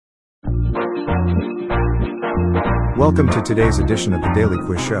Welcome to today's edition of the Daily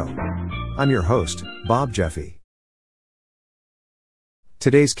Quiz Show. I'm your host, Bob Jeffy.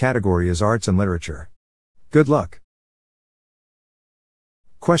 Today's category is Arts and Literature. Good luck.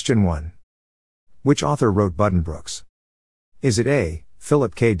 Question 1. Which author wrote Buddenbrooks? Is it A.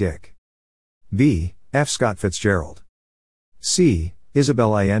 Philip K. Dick, B. F. Scott Fitzgerald, C.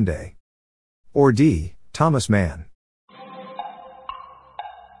 Isabel Allende, or D. Thomas Mann?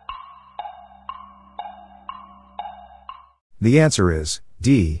 The answer is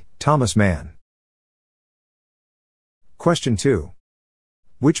D. Thomas Mann. Question 2.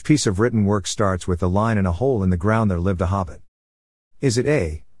 Which piece of written work starts with the line "In a hole in the ground there lived a hobbit"? Is it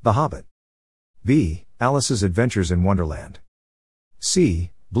A. The Hobbit, B. Alice's Adventures in Wonderland, C.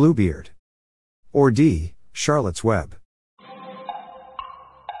 Bluebeard, or D. Charlotte's Web?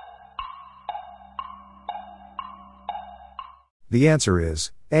 The answer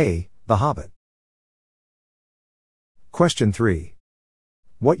is A. The Hobbit. Question 3.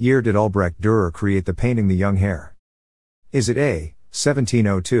 What year did Albrecht Dürer create the painting The Young Hare? Is it A.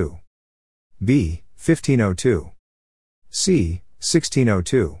 1702, B. 1502, C.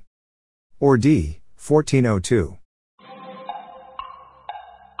 1602, or D. 1402?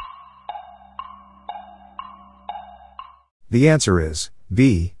 The answer is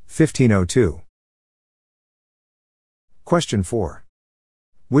B. 1502. Question 4.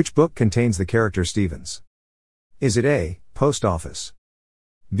 Which book contains the character Stevens? Is it A. Post Office,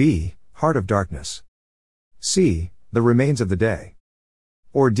 B. Heart of Darkness, C. The Remains of the Day,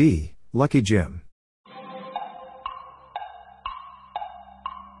 or D. Lucky Jim?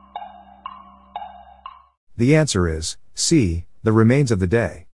 The answer is C. The Remains of the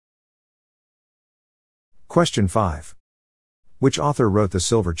Day. Question 5. Which author wrote The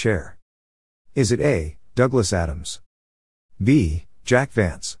Silver Chair? Is it A. Douglas Adams, B. Jack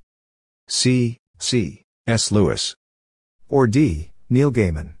Vance, C. C.S. Lewis, or D. Neil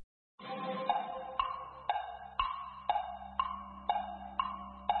Gaiman?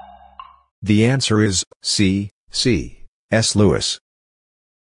 The answer is C. C.S. Lewis.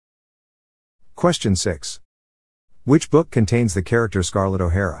 Question 6. Which book contains the character Scarlett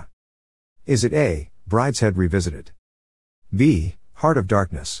O'Hara? Is it A. Brideshead Revisited, B. Heart of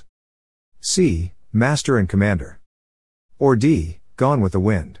Darkness, C. Master and Commander, or D. Gone with the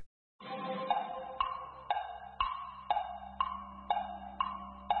Wind?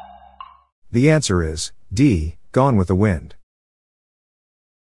 The answer is D. Gone with the Wind.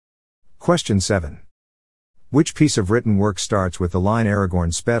 Question 7. Which piece of written work starts with the line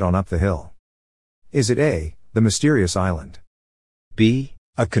 "Aragorn sped on up the hill"? Is it A. The Mysterious Island, B.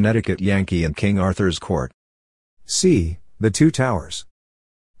 A Connecticut Yankee in King Arthur's Court, C. The Two Towers,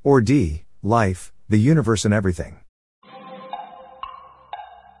 or D. Life, the Universe and Everything?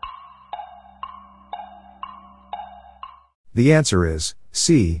 The answer is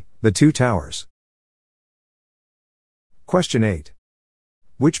C. The Two Towers. Question 8.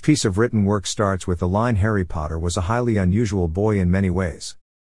 Which piece of written work starts with the line "Harry Potter was a highly unusual boy in many ways"?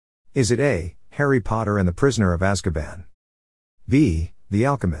 Is it A. Harry Potter and the Prisoner of Azkaban, B. The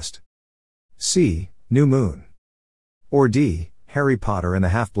Alchemist, C. New Moon, or D. Harry Potter and the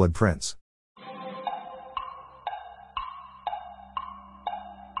Half-Blood Prince?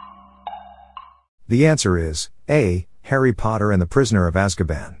 The answer is A. Harry Potter and the Prisoner of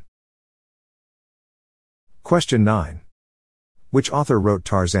Azkaban. Question 9. Which author wrote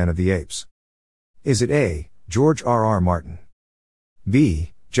Tarzan of the Apes? Is it A. George R.R. Martin,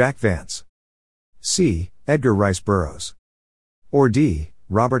 B. Jack Vance, C. Edgar Rice Burroughs, or D.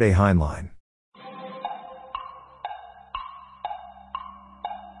 Robert A. Heinlein?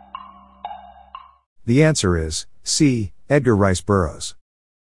 The answer is C. Edgar Rice Burroughs.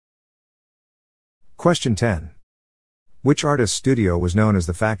 Question 10. Which artist's studio was known as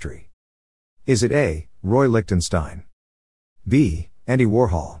the Factory? Is it A. Roy Lichtenstein, B. Andy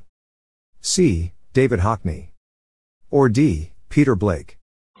Warhol, C. David Hockney, or D. Peter Blake?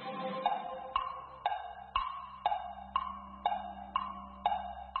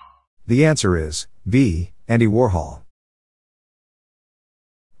 The answer is B. Andy Warhol.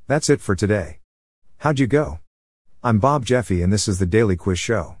 That's it for today. How'd you go? I'm Bob Jeffy and this is the Daily Quiz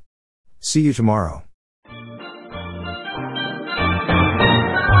Show. See you tomorrow.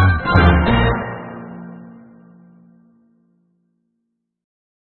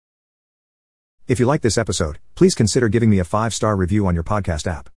 If you like this episode, please consider giving me a 5-star review on your podcast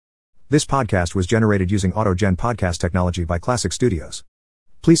app. This podcast was generated using AutoGen podcast technology by Classic Studios.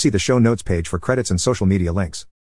 Please see the show notes page for credits and social media links.